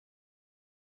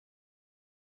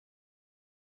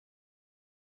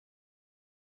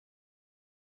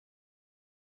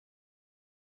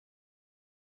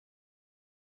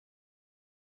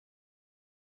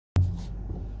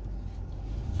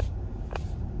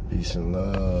Peace and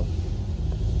love.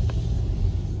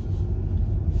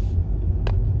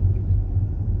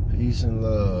 Peace and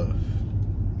love.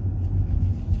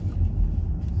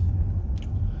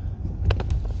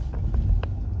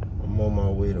 I'm on my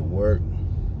way to work.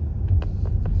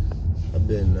 I've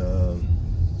been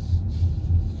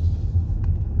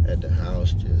at the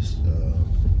house just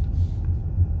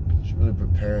really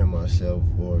preparing myself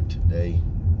for today.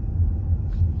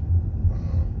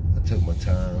 I took my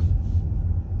time.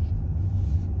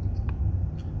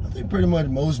 I think pretty much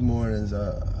most mornings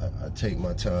I take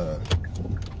my time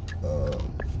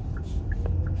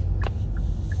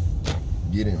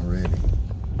getting ready.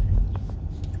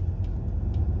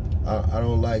 I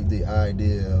don't like the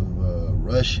idea of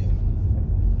rushing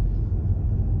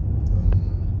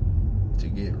to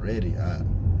get ready.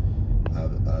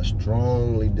 I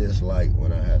strongly dislike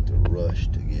when I have to rush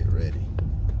to get ready,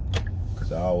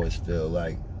 because I always feel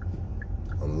like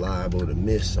I'm liable to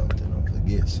miss something or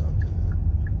forget something.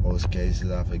 Most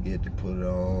cases I forget to put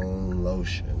on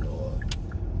lotion or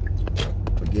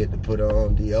forget to put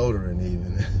on deodorant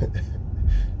even.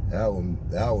 that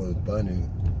was funny.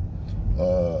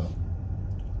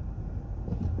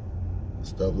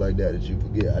 Stuff like that you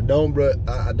forget. I don't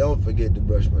forget to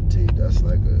brush my teeth. That's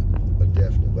like a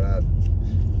definite. But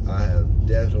I have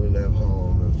definitely left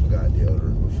home and forgot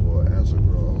deodorant before as a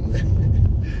grown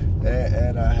man.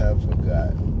 and I have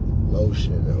forgot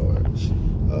lotion or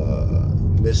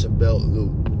miss a belt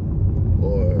loop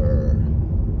or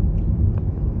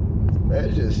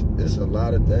man, it's a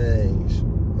lot of things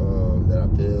that I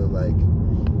feel like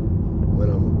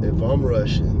if I'm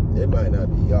rushing, it might not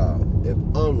be y'all. If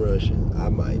I'm rushing, I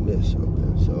might miss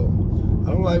something. So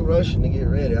I don't like rushing to get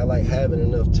ready. I like having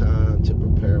enough time to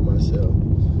prepare myself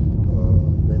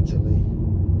mentally,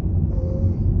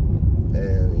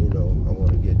 and I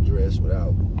want to get dressed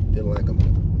without feeling like I'm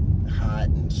hot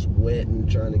and sweating,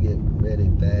 trying to get ready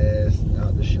fast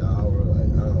out the shower.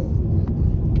 Like I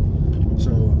don't.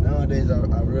 So nowadays,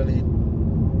 I really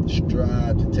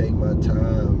strive to take my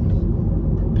time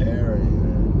preparing.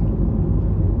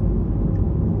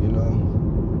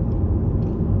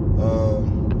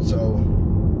 So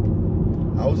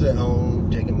I was at home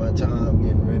taking my time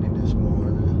getting ready this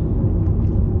morning,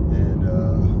 and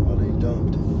they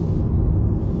dumped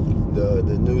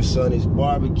the new Sonny's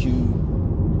barbecue.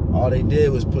 All they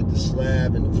did was put the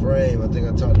slab in the frame. I think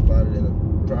I talked about it in a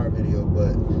prior video,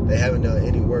 but they haven't done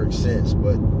any work since.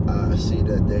 But I see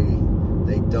that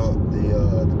they dumped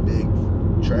the big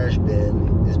trash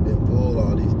bin. It's been full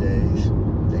all these days.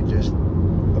 They just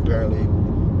apparently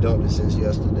dumped it since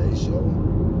yesterday, so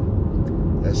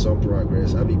that's some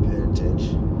progress. I'll be paying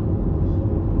attention.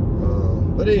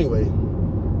 But anyway,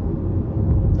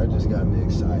 that just got me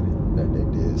excited that they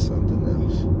did something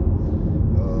else.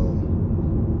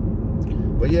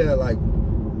 But yeah, like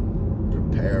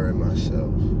preparing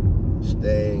myself,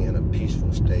 staying in a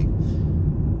peaceful state.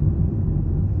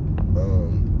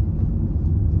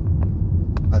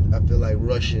 I feel like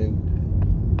rushing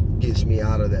gets me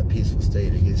out of that peaceful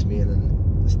state. It gets me in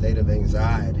a state of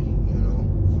anxiety,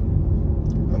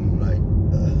 I'm like,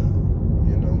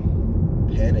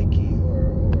 panicky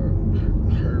or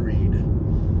hurried,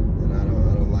 and I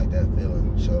don't like that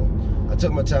feeling. So I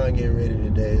took my time getting ready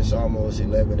today. It's almost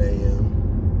 11 a.m.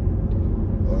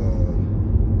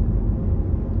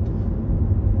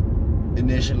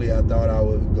 Initially, I thought I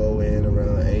would go in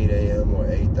around 8 a.m. or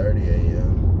 8:30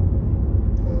 a.m.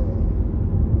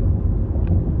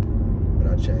 But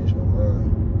I changed my mind.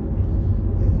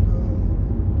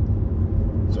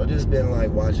 So I just been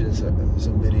like watching some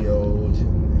videos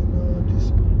and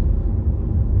just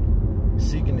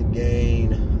seeking to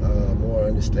gain more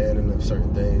understanding of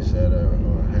certain things that are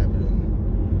happening,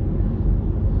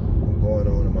 going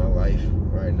on in my life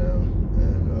right now,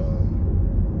 and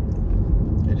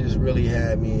it just really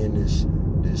had me in this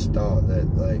thought that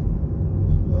like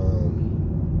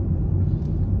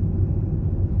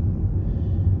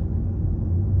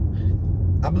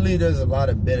I believe there's a lot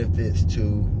of benefits to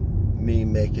me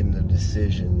making the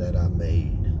decision that I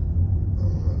made.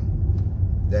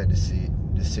 That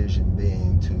decision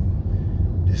being to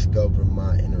discover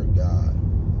my inner God.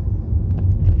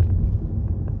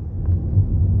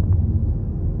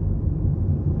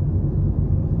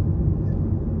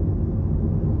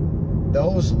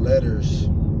 Those letters,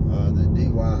 the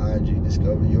DYIG,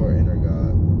 Discover Your Inner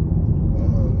God,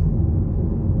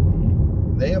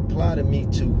 they apply to me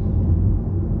too.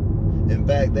 In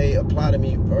fact, they apply to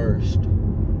me first.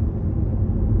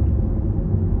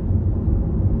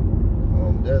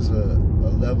 There's a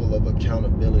level of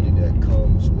accountability that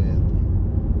comes with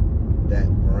that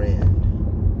brand.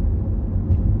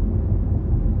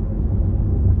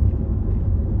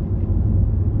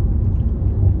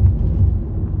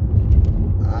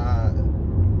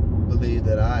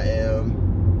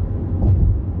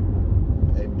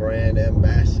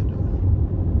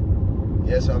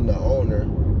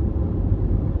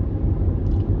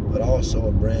 also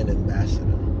a brand ambassador.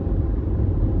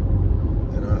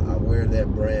 And I wear that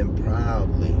brand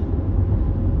proudly.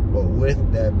 But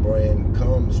with that brand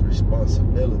comes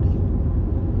responsibility,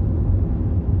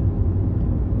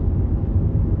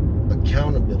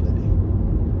 accountability.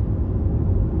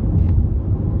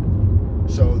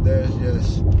 So there's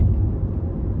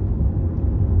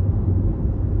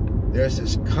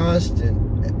this constant,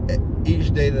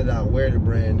 each day that I wear the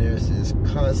brand, there's this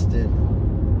constant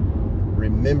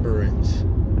remembrance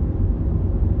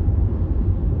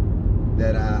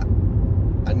that I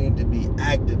need to be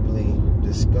actively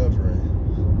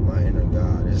discovering my inner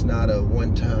God. It's not a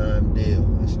one-time deal.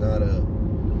 It's not a,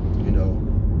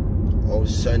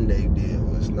 Sunday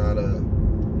deal. It's not a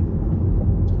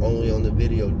only on the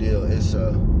video deal. It's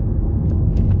a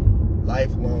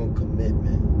lifelong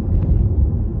commitment.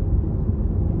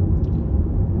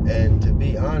 And to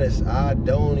be honest, I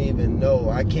don't even know.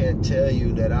 I can't tell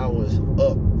you that I was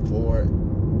up for it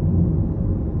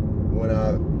when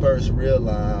I first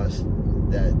realized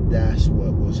that that's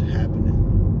what was happening.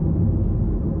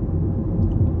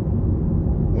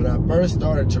 When I first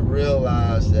started to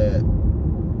realize that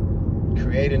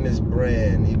creating this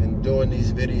brand, even doing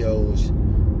these videos,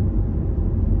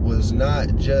 was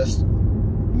not just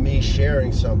me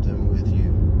sharing something with you.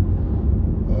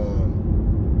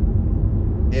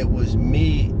 It was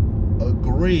me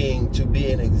agreeing to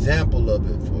be an example of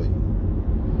it for you.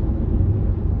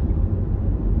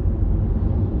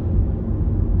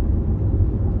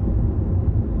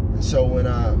 And so when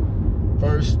I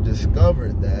first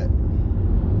discovered that,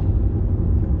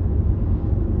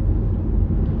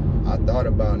 I thought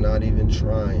about not even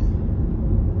trying.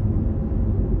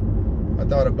 I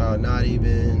thought about not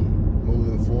even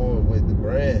moving forward with the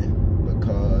brand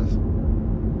because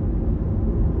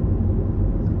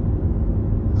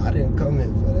I didn't come here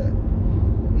for that.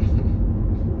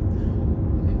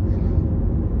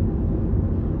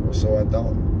 Or so I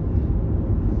thought.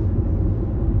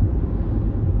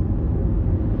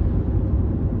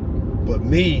 But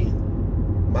me,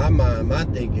 my mind, my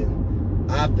thinking,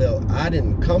 I felt I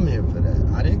didn't come here for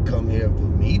that. I didn't come here for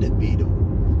me to be the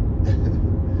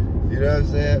you know what I'm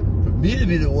saying? For me to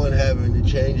be the one having to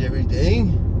change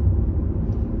everything.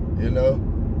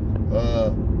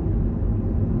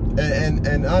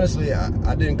 And honestly,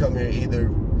 I didn't come here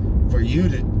either for you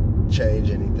to change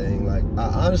anything. Like, I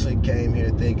honestly came here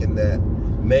thinking that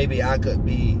maybe I could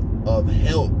be of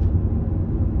help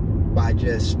by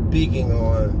just speaking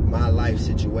on my life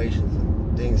situations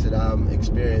and things that I'm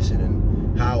experiencing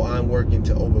and how I'm working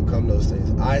to overcome those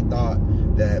things. I thought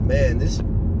that, man,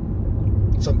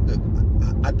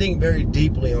 I think very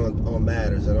deeply on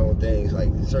matters and on things. Like,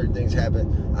 certain things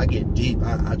happen, I get deep.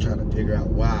 I try to figure out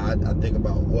why. I think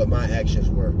about what my actions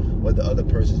were, what the other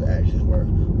person's actions were.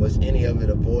 Was any of it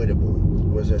avoidable?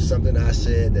 Was there something I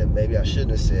said that maybe I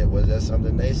shouldn't have said? Was there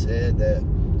something they said that,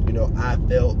 I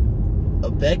felt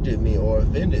affected me or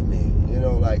offended me?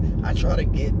 Like, I try to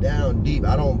get down deep.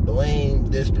 I don't blame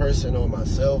this person or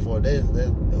myself or this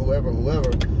whoever.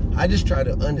 I just try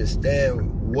to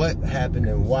understand what happened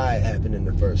and why it happened in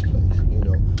the first place.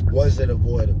 Was it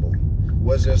avoidable?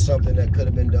 Was there something that could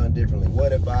have been done differently?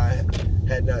 What if I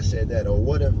had not said that? Or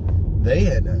what if they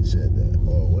had not said that?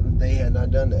 Or what if they had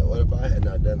not done that? What if I had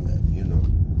not done that?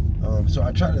 So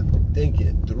I try to think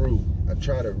it through. I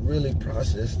try to really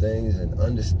process things and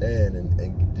understand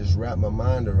and just wrap my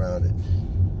mind around it.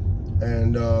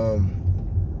 And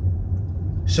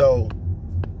so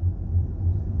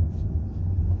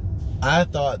I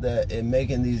thought that in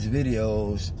making these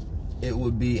videos, it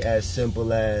would be as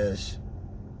simple as,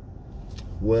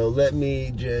 well, let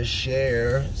me just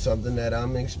share something that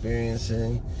I'm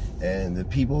experiencing, and the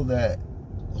people that,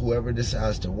 whoever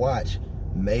decides to watch,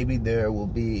 maybe there will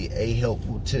be a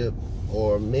helpful tip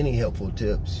or many helpful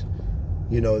tips,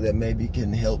 that maybe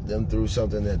can help them through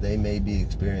something that they may be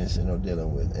experiencing or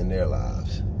dealing with in their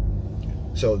lives.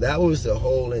 So that was the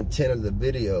whole intent of the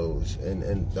videos,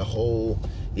 and the whole,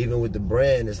 even with the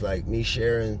brand, it's like me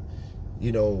sharing,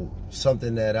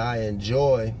 something that I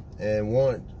enjoy and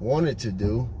wanted to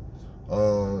do,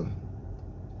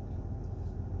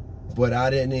 but I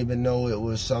didn't even know it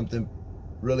was something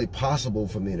really possible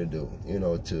for me to do,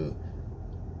 to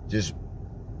just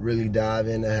really dive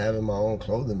into having my own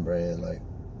clothing brand. Like,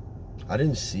 I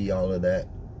didn't see all of that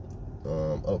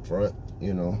up front,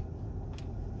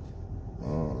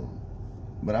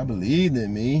 but I believed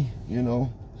in me,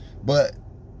 but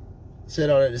said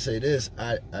all that to say this,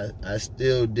 I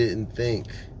still didn't think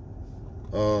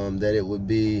that it would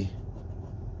be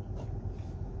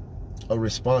a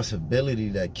responsibility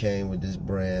that came with this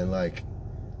brand, like,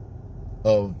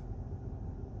 of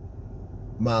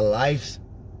my life's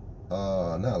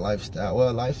not lifestyle,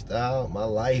 well, lifestyle, my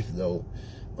life though,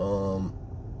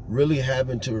 really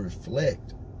having to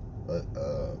reflect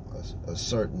a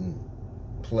certain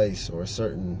place or a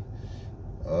certain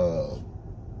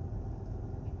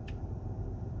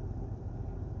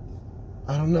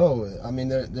I don't know. I mean,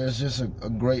 there's just a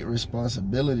great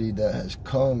responsibility that has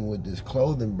come with this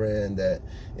clothing brand that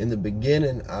in the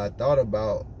beginning I thought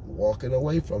about walking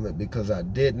away from it because I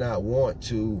did not want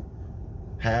to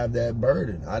have that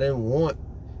burden. I didn't want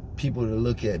people to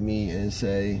look at me and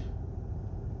say,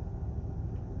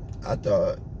 I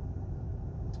thought,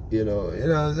 you know what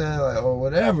I'm saying, like, or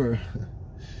whatever.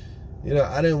 You know,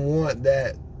 I didn't want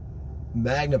that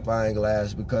magnifying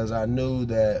glass because I knew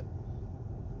that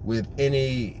with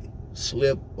any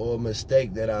slip or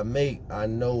mistake that I make, I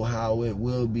know how it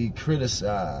will be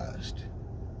criticized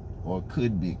or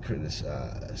could be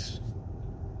criticized.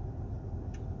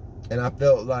 And I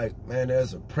felt like, man,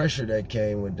 there's a pressure that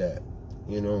came with that,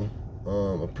 you know,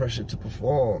 a pressure to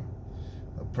perform,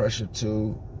 a pressure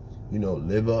to, you know,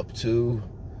 live up to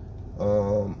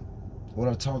what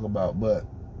I talk about. But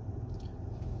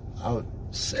I was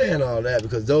saying all that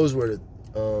because those were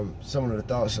some of the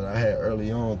thoughts that I had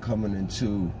early on coming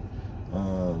into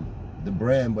the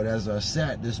brand. But as I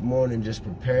sat this morning just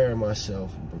preparing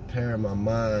myself and preparing my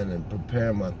mind and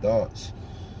preparing my thoughts,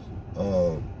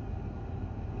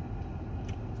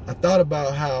 I thought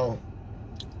about how,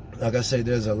 like I say,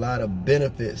 there's a lot of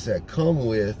benefits that come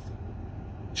with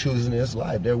choosing this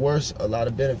life. There were a lot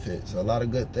of benefits. A lot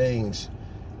of good things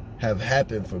have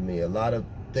happened for me. A lot of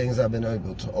things I've been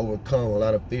able to overcome. A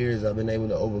lot of fears I've been able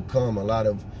to overcome. A lot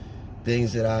of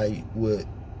things that I would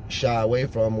shy away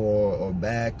from or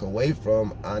back away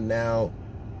from, I now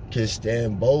can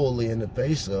stand boldly in the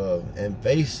face of and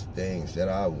face things that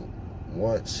I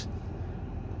once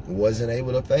wasn't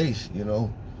able to face, you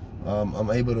know. I'm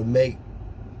able to make,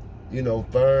 you know,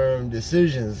 firm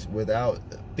decisions without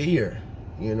fear,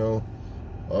 you know.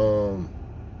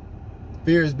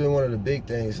 Fear has been one of the big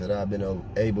things that I've been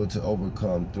able to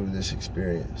overcome through this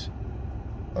experience.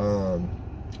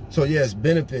 So yes,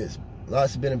 benefits,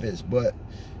 lots of benefits, but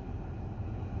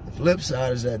the flip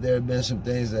side is that there have been some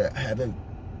things that haven't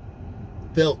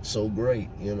felt so great,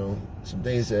 you know, some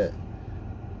things that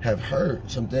have hurt,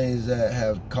 some things that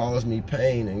have caused me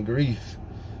pain and grief,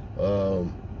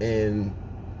 and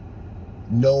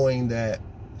knowing that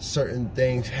certain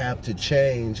things have to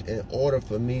change in order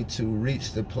for me to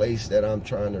reach the place that I'm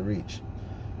trying to reach.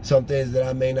 Some things that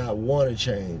I may not want to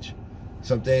change.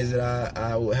 Some things that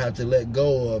I would have to let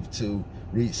go of to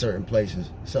reach certain places.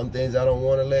 Some things I don't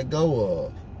want to let go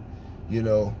of, you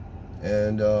know.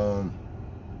 And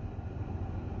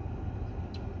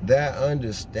that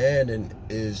understanding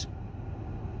is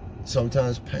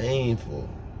sometimes painful.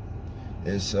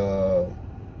 It's, you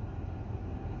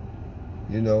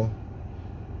know,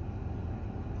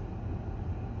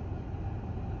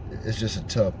 it's just a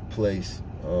tough place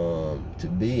to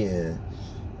be in,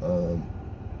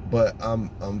 but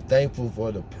I'm thankful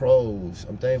for the pros.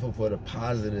 I'm thankful for the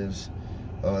positives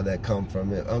that come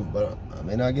from it. But I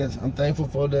mean, I guess I'm thankful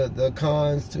for the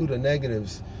cons too, the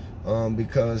negatives,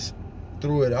 because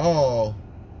through it all,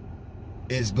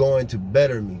 it's going to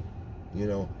better me. You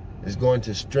know, it's going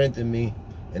to strengthen me,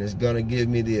 and it's going to give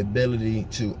me the ability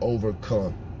to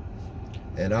overcome.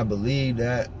 And I believe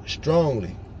that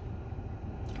strongly.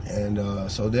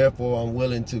 And so therefore I'm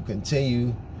willing to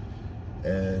continue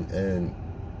and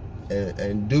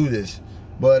do this.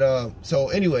 But so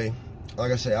anyway,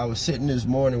 like I say, I was sitting this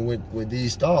morning with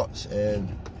these thoughts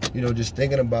and, you know, just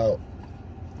thinking about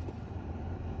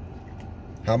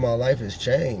how my life has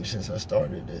changed since I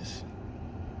started this.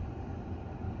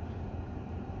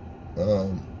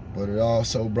 But it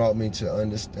also brought me to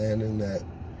understanding that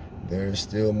there's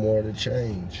still more to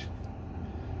change.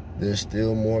 There's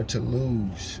still more to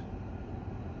lose.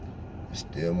 There's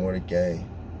still more to gain.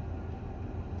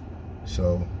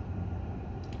 So,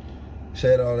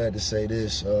 said all that to say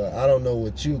this. I don't know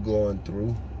what you're going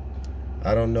through.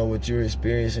 I don't know what you're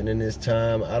experiencing in this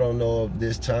time. I don't know if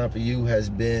this time for you has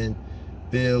been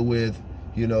filled with,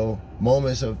 you know,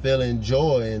 moments of feeling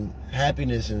joy and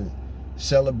happiness and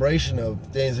celebration of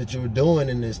things that you're doing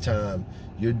in this time.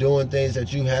 You're doing things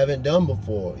that you haven't done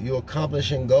before. You're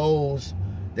accomplishing goals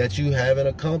that you haven't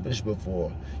accomplished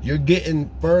before. You're getting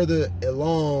further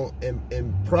along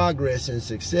in progress and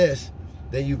success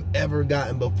than you've ever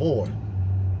gotten before.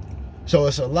 So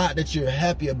it's a lot that you're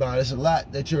happy about. It's a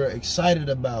lot that you're excited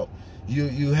about.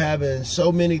 You having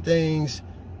so many things,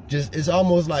 just it's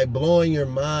almost like blowing your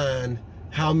mind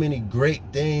how many great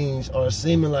things are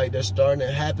seeming like they're starting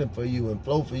to happen for you and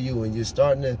flow for you, and you're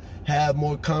starting to have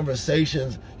more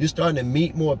conversations. You're starting to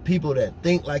meet more people that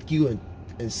think like you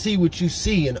and see what you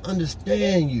see and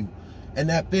understand you. And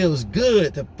that feels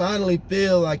good to finally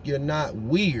feel like you're not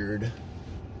weird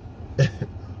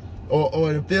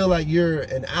or to feel like you're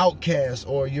an outcast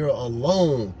or you're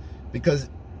alone, because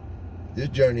this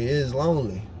journey is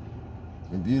lonely.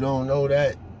 If you don't know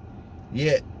that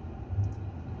yet,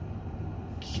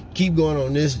 keep going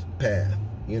on this path,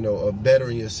 of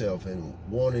bettering yourself and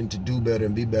wanting to do better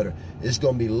and be better. It's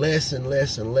going to be less and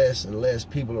less and less and less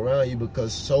people around you,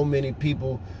 because so many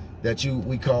people that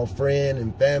we call friend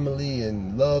and family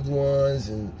and loved ones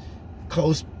and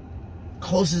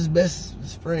closest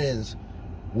best friends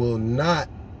will not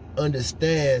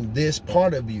understand this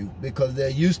part of you, because they're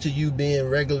used to you being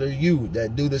regular you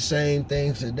that do the same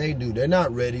things that they do. They're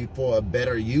not ready for a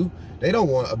better you. They don't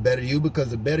want a better you, because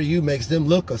the better you makes them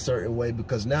look a certain way,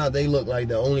 because now they look like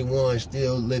the only one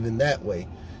still living that way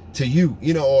to you,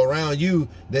 or around you.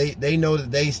 They know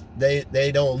that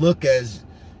they don't look as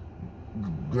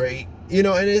great, and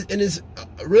it's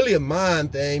really a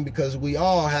mind thing, because we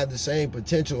all have the same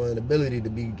potential and ability to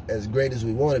be as great as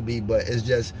we want to be, but it's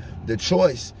just the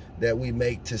choice that we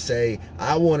make to say,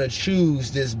 I want to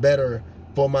choose this better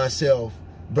for myself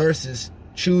versus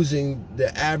choosing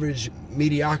the average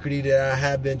mediocrity that I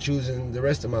have been choosing the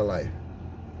rest of my life,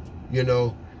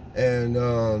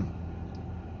 and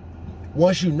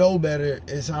once you know better,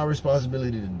 it's our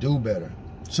responsibility to do better.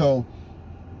 So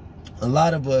a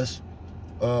lot of us,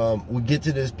 we get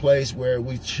to this place where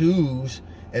we choose,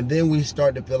 and then we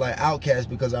start to feel like outcasts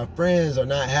because our friends are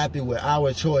not happy with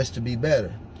our choice to be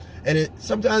better. And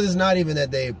sometimes it's not even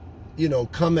that they,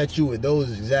 come at you with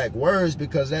those exact words,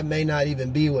 because that may not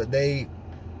even be what they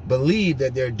believe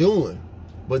that they're doing.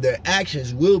 But their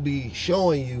actions will be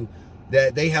showing you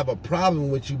that they have a problem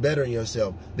with you bettering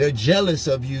yourself. They're jealous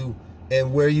of you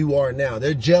and where you are now.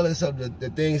 They're jealous of the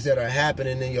things that are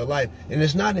happening in your life. And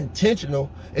it's not intentional.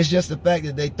 It's just the fact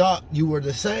that they thought you were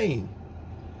the same.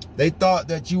 They thought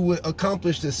that you would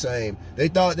accomplish the same. They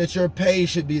thought that your pay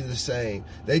should be the same.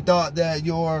 They thought that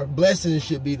your blessings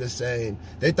should be the same.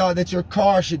 They thought that your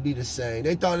car should be the same.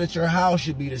 They thought that your house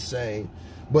should be the same.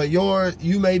 But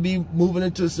you may be moving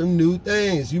into some new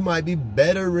things. You might be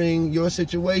bettering your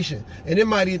situation. And it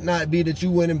might not be that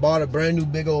you went and bought a brand new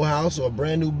big old house or a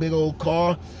brand new big old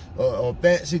car or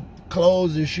fancy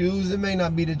clothes and shoes. It may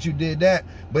not be that you did that.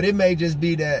 But it may just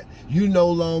be that you no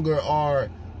longer are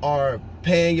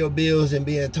paying your bills and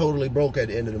being totally broke at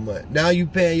the end of the month. Now you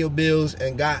paying your bills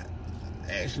and got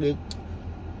actually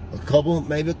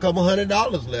maybe a couple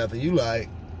 $100 left, and you like,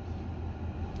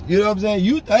 you know what I'm saying?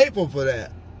 You thankful for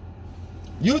that.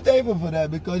 You thankful for that,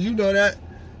 because you know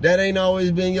that ain't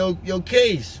always been your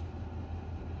case.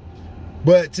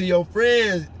 But to your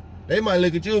friends, they might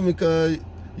look at you because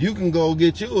you can go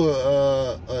get you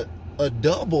a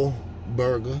double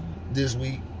burger this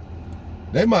week.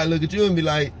 They might look at you and be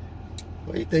like,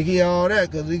 well, you think he all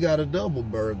that because he got a double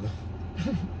burger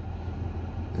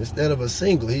instead of a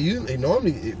single. He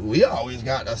normally, we always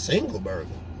got a single burger.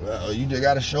 Well, you just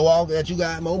got to show off that you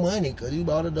got more money because you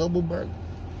bought a double burger.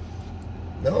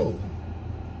 No.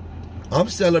 I'm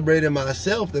celebrating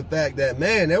myself, the fact that,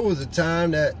 man, there was a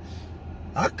time that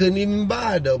I couldn't even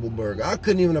buy a double burger. I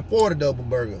couldn't even afford a double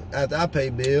burger after I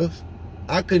paid bills.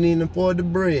 I couldn't even afford the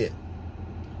bread.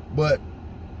 But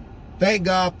thank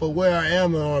God for where I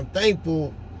am, and I'm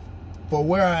thankful for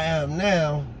where I am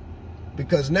now,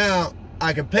 because now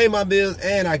I can pay my bills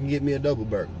and I can get me a double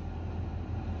burger.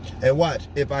 And watch,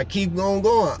 if I keep going,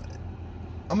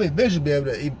 I'm going to eventually be able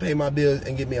to even pay my bills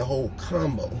and get me a whole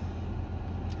combo.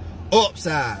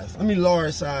 Upsize. Let me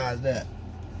large size that.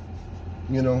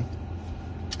 And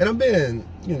I'm being,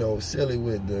 silly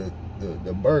with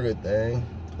the burger thing.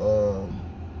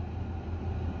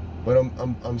 But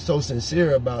I'm so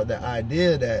sincere about the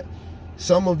idea that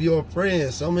some of your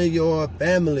friends, some of your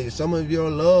family, some of your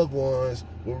loved ones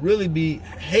will really be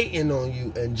hating on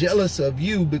you and jealous of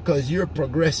you because you're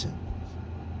progressing.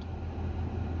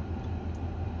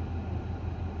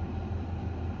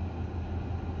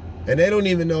 And they don't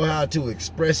even know how to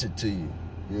express it to you,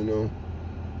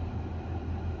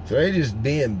 So they just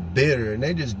being bitter, and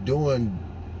they just doing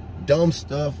dumb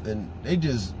stuff, and they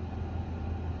just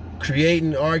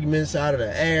creating arguments out of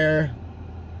the air,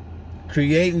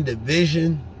 creating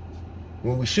division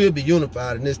when we should be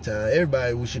unified in this time.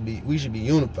 Everybody, we should be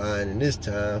unifying in this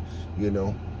time,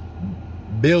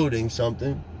 building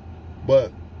something.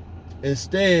 But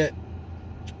instead,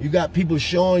 you got people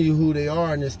showing you who they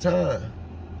are in this time.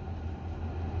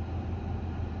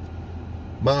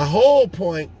 My whole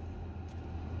point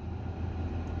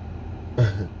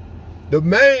The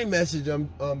main message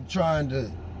I'm trying to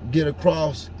get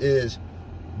across is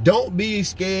don't be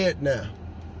scared now.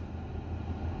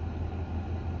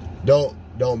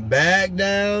 Don't back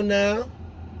down now.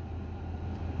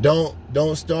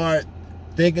 Don't start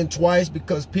thinking twice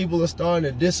because people are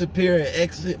starting to disappear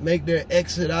and make their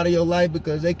exit out of your life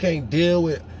because they can't deal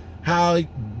with how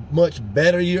much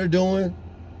better you're doing.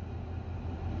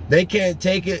 They can't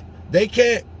take it. They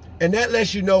can't. And that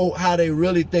lets you know how they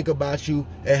really think about you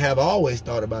and have always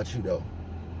thought about you, though.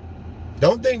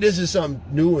 Don't think this is something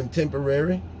new and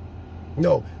temporary.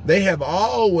 No, they have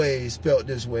always felt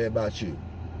this way about you.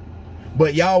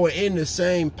 But y'all were in the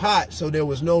same pot, so there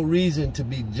was no reason to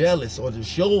be jealous or to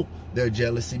show their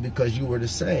jealousy because you were the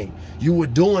same. You were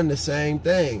doing the same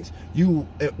things. You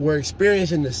were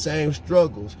experiencing the same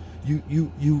struggles.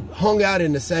 You hung out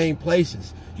in the same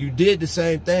places. You did the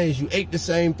same things. You ate the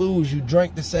same foods. You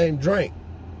drank the same drink.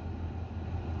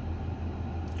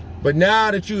 But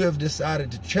now that you have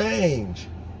decided to change,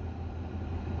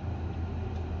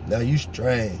 now you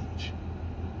strange.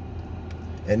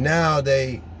 And now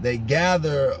they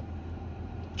gather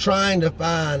trying to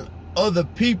find other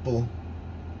people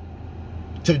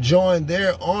to join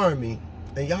their army.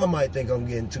 And y'all might think I'm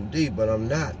getting too deep, but I'm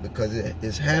not, because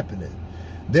it's happening.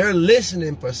 They're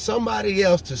listening for somebody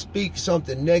else to speak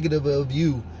something negative of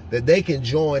you that they can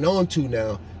join onto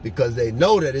now, because they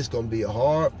know that it's going to be a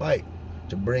hard fight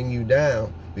to bring you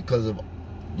down because of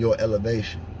your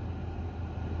elevation.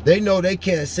 They know they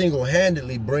can't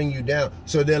single-handedly bring you down,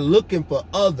 so they're looking for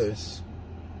others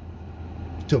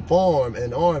to form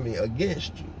an army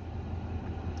against you.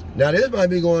 Now, this might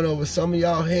be going over some of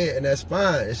y'all head, and that's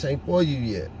fine. This ain't for you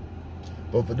yet.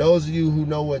 But for those of you who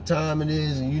know what time it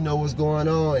is and you know what's going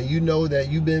on and you know that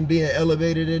you've been being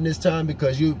elevated in this time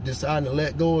because you decided to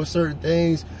let go of certain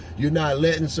things, you're not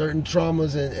letting certain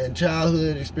traumas and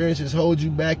childhood experiences hold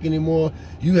you back anymore.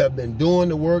 You have been doing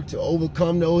the work to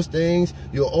overcome those things.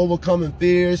 You're overcoming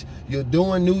fears. You're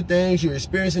doing new things. You're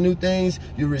experiencing new things.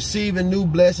 You're receiving new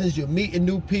blessings. You're meeting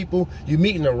new people. You're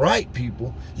meeting the right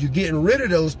people. You're getting rid of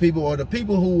those people, or the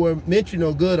people who were meant you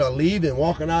no good are leaving,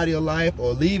 walking out of your life,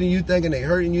 or leaving you thinking they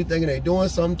hurting you, thinking they doing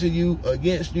something to you,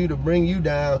 against you, to bring you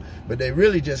down, but they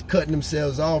really just cutting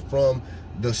themselves off from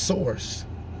the source.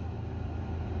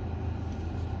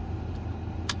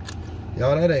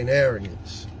 Y'all, that ain't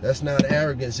arrogance. That's not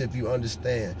arrogance if you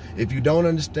understand. If you don't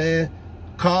understand,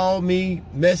 call me,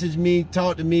 message me,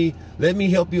 talk to me. Let me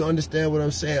help you understand what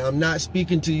I'm saying. I'm not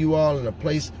speaking to you all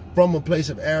from a place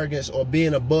of arrogance or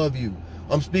being above you.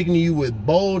 I'm speaking to you with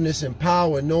boldness and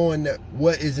power, knowing that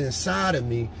what is inside of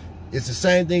me, it's the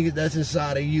same thing that's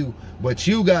inside of you. But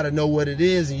you got to know what it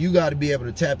is, and you got to be able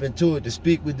to tap into it to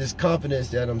speak with this confidence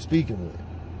that I'm speaking with.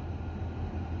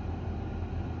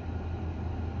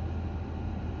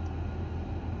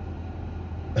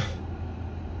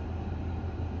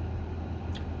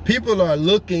 People are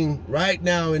looking right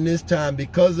now in this time,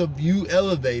 because of you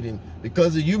elevating,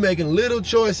 because of you making little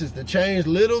choices to change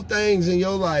little things in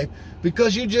your life,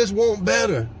 because you just want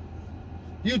better.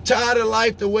 You tired of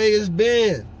life the way it's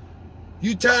been.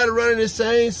 You tired of running the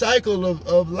same cycle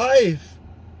of life.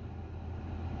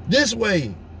 This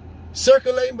way.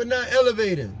 Circulating but not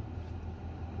elevating.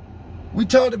 We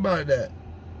talked about that.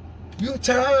 You're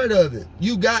tired of it.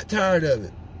 You got tired of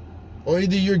it. Or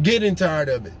either you're getting tired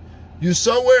of it. You're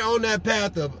somewhere on that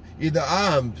path of either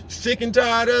I'm sick and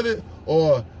tired of it,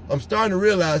 or I'm starting to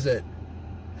realize that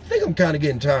I think I'm kind of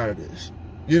getting tired of this.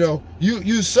 You know,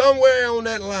 you somewhere on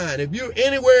that line. If you're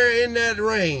anywhere in that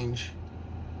range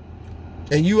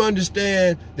and you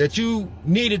understand that you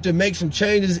needed to make some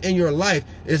changes in your life,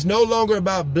 it's no longer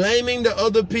about blaming the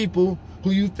other people who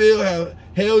you feel have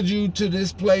held you to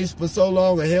this place for so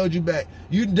long or held you back.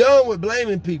 You're done with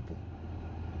blaming people.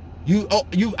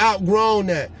 You've outgrown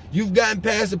that. You've gotten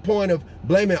past the point of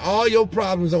blaming all your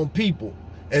problems on people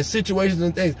and situations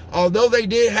and things. Although they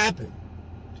did happen,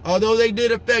 although they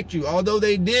did affect you, although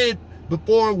they did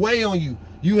before weigh on you,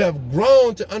 you have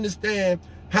grown to understand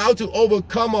how to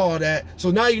overcome all that. So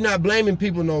now you're not blaming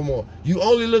people no more. You're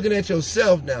only looking at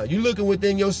yourself now. You're looking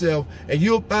within yourself, and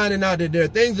you're finding out that there are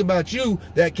things about you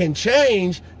that can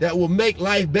change that will make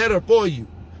life better for you.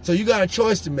 So you got a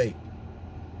choice to make.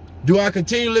 Do I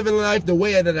continue living life the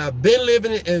way that I've been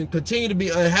living it and continue to be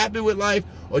unhappy with life?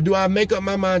 Or do I make up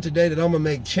my mind today that I'm going to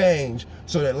make change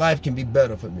so that life can be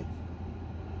better for me?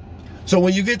 So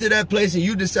when you get to that place and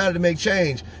you decided to make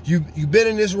change, you've been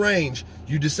in this range,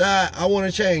 you decide, I want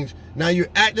to change. Now you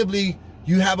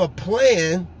have a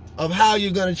plan of how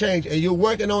you're going to change, and you're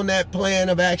working on that plan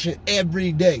of action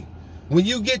every day. When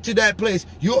you get to that place,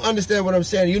 you'll understand what I'm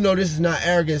saying. You know this is not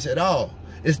arrogance at all.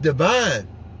 It's divine.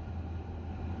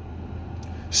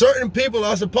 Certain people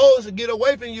are supposed to get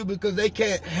away from you because they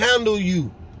can't handle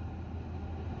you.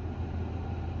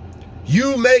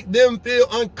 You make them feel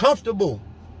uncomfortable.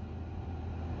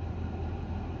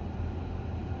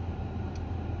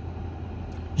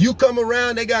 You come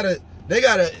around, they don't even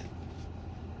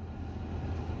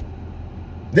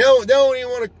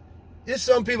want to. There's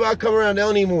some people I come around, they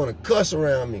don't even want to cuss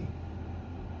around me.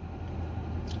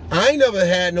 I ain't never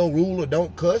had no rule of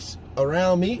don't cuss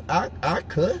around me. I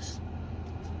cuss.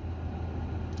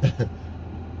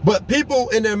 But people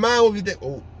in their mind will be thinking,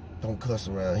 oh, don't cuss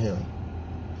around him.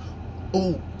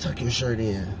 Oh, tuck your shirt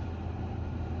in.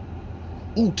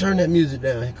 Oh, turn that music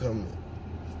down. Here come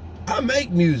it. I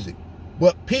make music.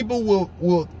 But people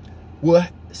will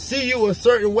see you a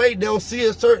certain way. They'll see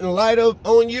a certain light up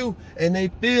on you, and they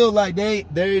feel like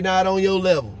they're not on your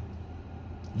level.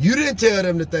 You didn't tell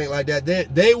them to think like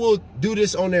that. They will do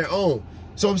this on their own.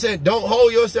 So I'm saying, don't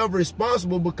hold yourself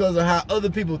responsible because of how other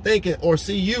people think or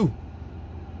see you.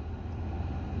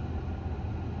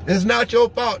 It's not your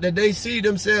fault that they see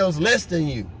themselves less than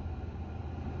you.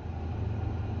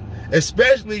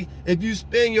 Especially if you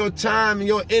spend your time and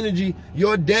your energy,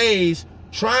 your days,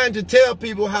 trying to tell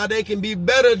people how they can be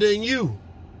better than you.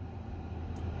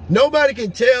 Nobody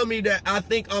can tell me that I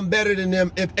think I'm better than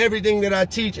them if everything that I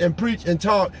teach and preach and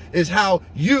talk is how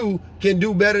you can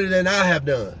do better than I have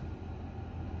done.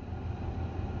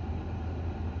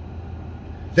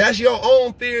 That's your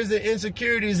own fears and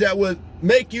insecurities that would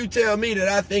make you tell me that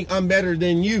I think I'm better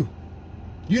than you.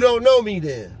 You don't know me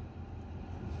then.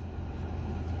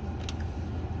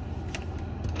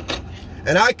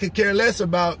 And I could care less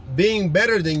about being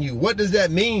better than you. What does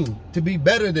that mean, to be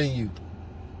better than you?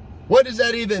 What does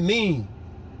that even mean?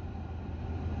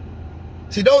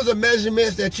 See, those are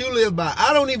measurements that you live by.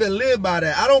 I don't even live by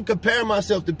that. I don't compare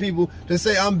myself to people to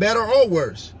say I'm better or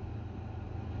worse.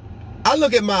 I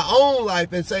look at my own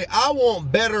life and say, I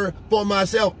want better for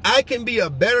myself. I can be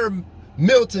a better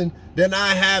Milton than I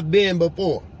have been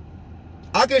before.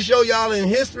 I can show y'all in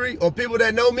history, or people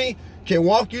that know me can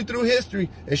walk you through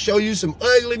history and show you some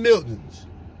ugly Miltons.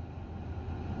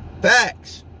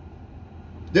 Facts.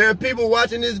 There are people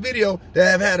watching this video that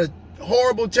have had a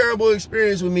horrible, terrible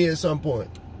experience with me at some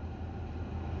point.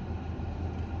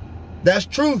 That's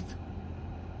truth.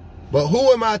 But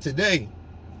who am I today?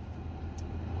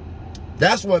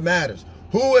 That's what matters.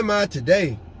 Who am I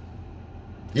today?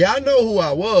 Yeah, I know who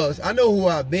I was. I know who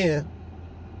I've been.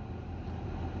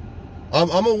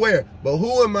 I'm aware. But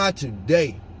who am I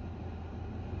today?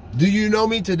 Do you know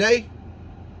me today?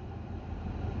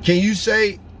 Can you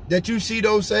say that you see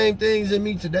those same things in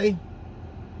me today?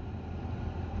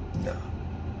 No.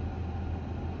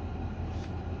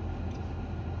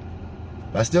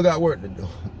 But I still got work to do.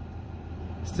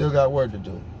 Still got work to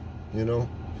do, you know?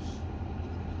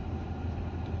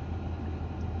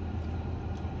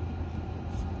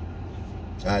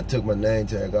 I took my name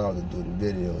tag off to do the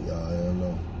video, y'all. I don't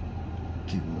know.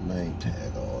 Keeping my name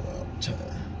tag on all the time.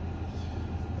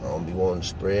 I don't be wanting to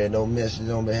spread no message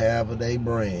on behalf of their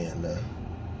brand.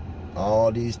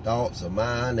 All these thoughts of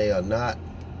mine, they are not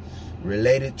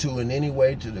related to in any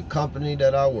way to the company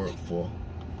that I work for.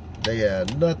 They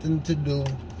have nothing to do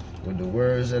with the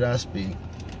words that I speak.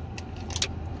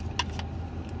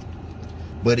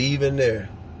 But even there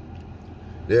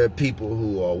are people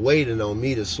who are waiting on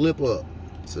me to slip up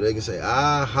so they can say,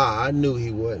 aha, I knew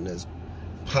he wasn't as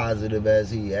positive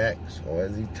as he acts or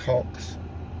as he talks.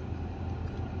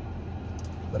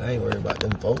 But I ain't worried about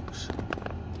them folks.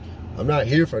 I'm not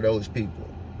here for those people.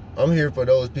 I'm here for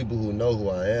those people who know who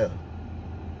I am.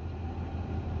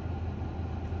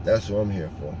 That's what I'm here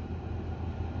for.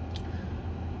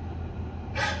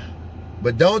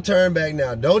 But don't turn back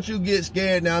now. Don't you get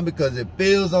scared now because it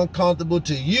feels uncomfortable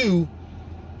to you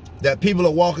that people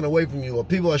are walking away from you or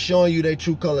people are showing you their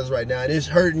true colors right now. And it's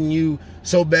hurting you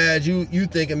so bad you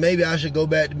thinking maybe I should go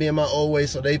back to being my old way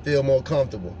so they feel more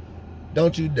comfortable.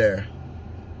 Don't you dare.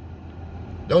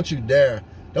 Don't you dare.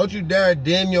 Don't you dare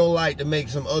dim your light to make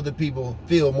some other people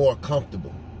feel more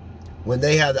comfortable when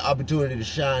they have the opportunity to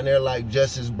shine their light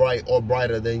just as bright or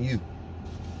brighter than you.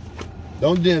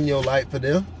 Don't dim your light for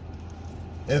them.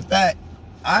 In fact,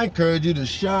 I encourage you to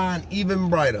shine even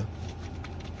brighter.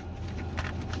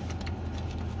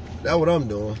 That's what I'm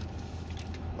doing.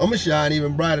 I'm going to shine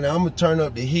even brighter now. I'm going to turn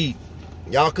up the heat.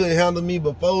 Y'all couldn't handle me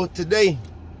before today.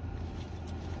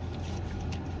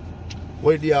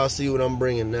 Wait till y'all see what I'm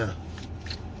bringing now.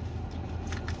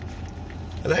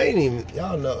 And I ain't even,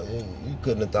 y'all know, you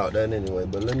couldn't have thought that anyway,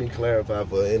 but let me clarify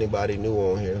for anybody new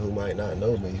on here who might not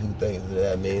know me, who thinks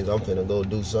that means I'm finna go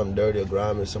do something dirty or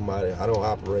grimy somebody. I don't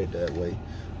operate that way.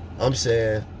 I'm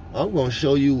saying, I'm gonna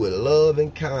show you with love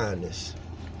and kindness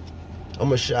I'm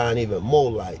going to shine even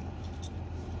more light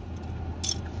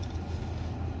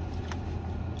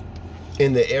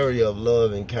in the area of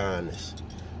love and kindness,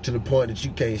 to the point that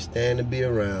you can't stand to be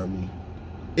around me.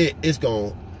 It's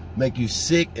going to make you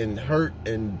sick and hurt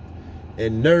and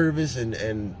nervous and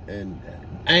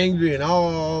angry and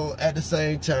all at the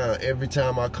same time every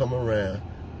time I come around.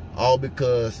 All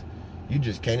because you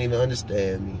just can't even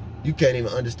understand me. You can't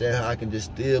even understand how I can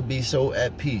just still be so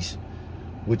at peace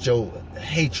with your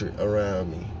hatred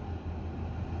around me.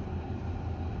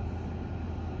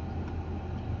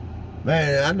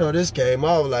 Man, I know this came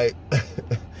off like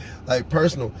like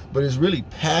personal, but it's really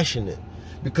passionate,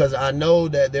 because I know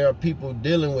that there are people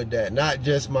dealing with that, not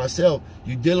just myself.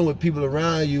 You're dealing with people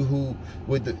around you who,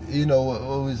 with the, you know, what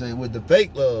we say, with the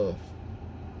fake love.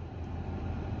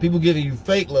 People giving you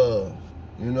fake love,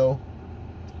 you know,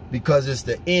 because it's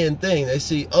the end thing. They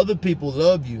see other people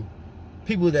love you,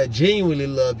 people that genuinely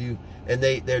love you, and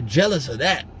they're jealous of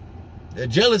that. They're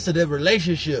jealous of their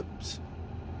relationships.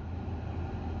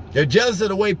 They're jealous of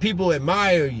the way people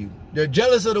admire you. They're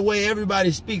jealous of the way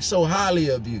everybody speaks so highly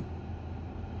of you.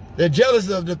 They're jealous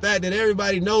of the fact that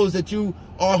everybody knows that you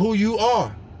are who you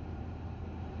are.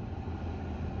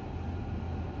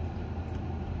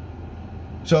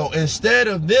 So instead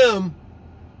of them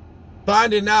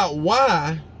finding out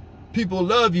why people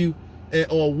love you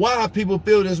or why people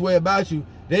feel this way about you,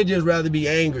 they'd just rather be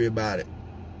angry about it.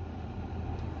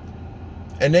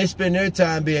 And they spend their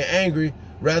time being angry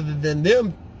rather than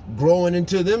them growing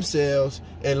into themselves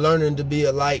and learning to be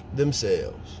a light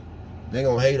themselves. They're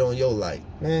going to hate on your light.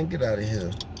 Man, get out of here.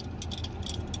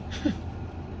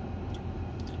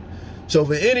 So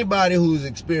for anybody who's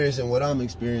experiencing what I'm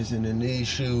experiencing in these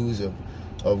shoes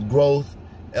of growth,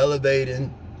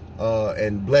 elevating,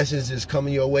 and blessings is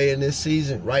coming your way in this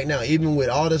season right now, even with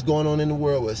all that's going on in the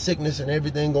world, with sickness and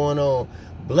everything going on,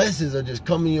 blessings are just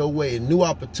coming your way, and new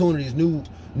opportunities,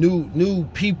 new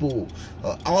people,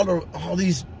 all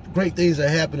these great things are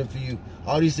happening for you.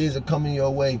 All these things are coming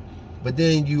your way. But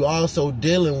then you also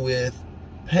dealing with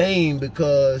pain,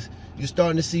 because you're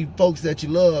starting to see folks that you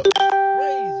love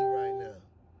crazy right now.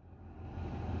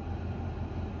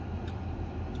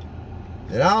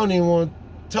 And I don't even want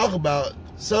to talk about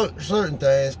certain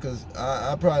things, because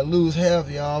I probably lose half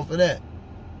of y'all for that.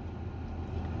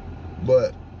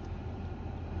 But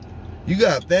you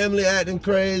got family acting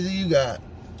crazy. You got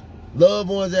loved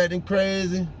ones acting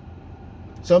crazy.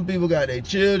 Some people got their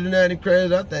children acting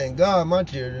crazy. I thank God my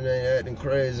children ain't acting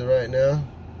crazy right now.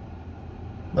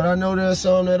 But I know there's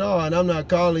some that are, and I'm not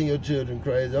calling your children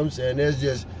crazy. I'm saying there's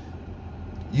just,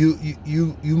 you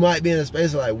might be in a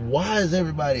space like, why is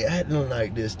everybody acting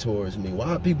like this towards me?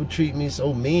 Why people treat me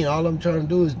so mean? All I'm trying to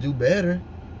do is do better.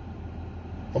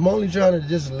 I'm only trying to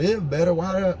just live better.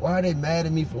 Why are they mad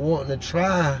at me for wanting to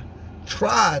try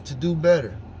to do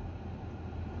better?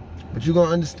 But you're going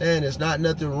to understand there's not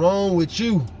nothing wrong with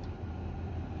you.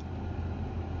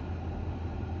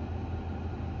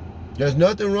 There's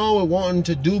nothing wrong with wanting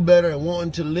to do better and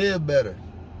wanting to live better.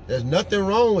 There's nothing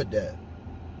wrong with that.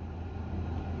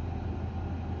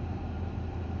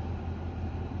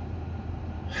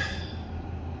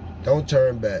 Don't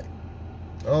turn back.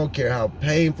 I don't care how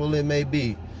painful it may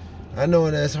be. I know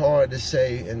that's hard to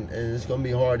say, and it's going to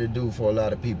be hard to do for a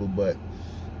lot of people, but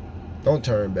don't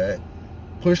turn back.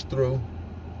 Push through.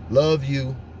 Love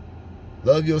you.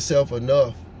 Love yourself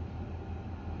enough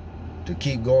to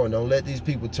keep going. Don't let these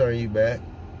people turn you back.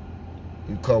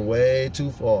 You've come way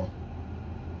too far.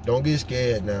 Don't get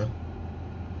scared now.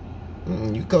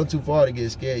 You come too far to get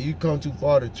scared. You come too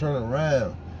far to turn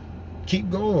around.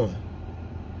 Keep going.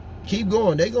 Keep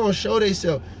going. They're going to show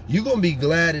themselves. You're going to be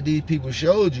glad that these people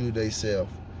showed you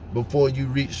themselves before you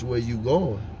reach where you're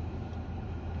going.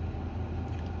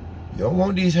 You don't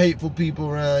want these hateful people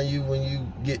around you when you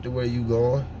get to where you're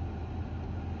going.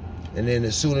 And then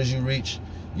as soon as you reach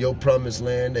your promised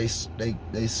land, they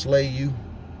slay you.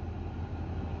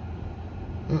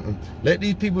 Let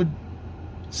these people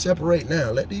separate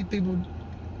now. Let these people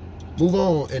move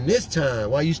on in this time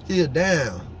while you still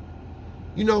down.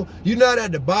 You know, you're not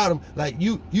at the bottom. Like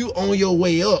you on your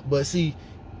way up, but see,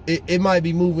 it might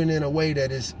be moving in a way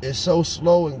that is so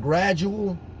slow and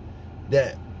gradual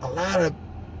that a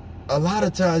lot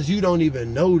of times you don't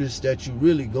even notice that you're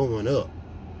really going up.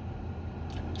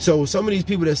 So some of these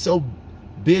people that's so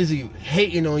busy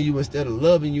hating on you instead of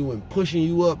loving you and pushing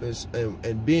you up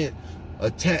and being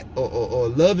attacked or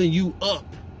loving you up,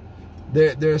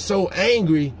 they're so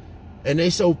angry and they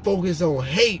so focused on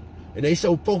hate and they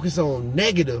so focused on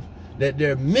negative that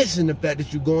they're missing the fact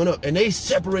that you're going up, and they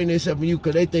separating themselves from you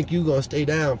because they think you're going to stay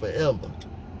down forever.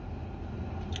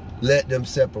 Let them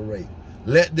separate.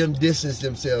 Let them distance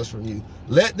themselves from you.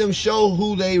 Let them show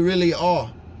who they really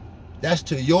are. That's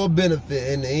to your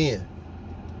benefit in the end.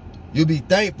 You'll be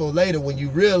thankful later when you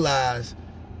realize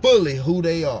fully who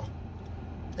they are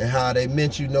and how they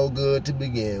meant you no good to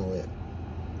begin with.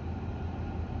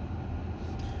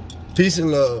 Peace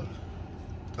and love.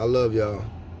 I love y'all.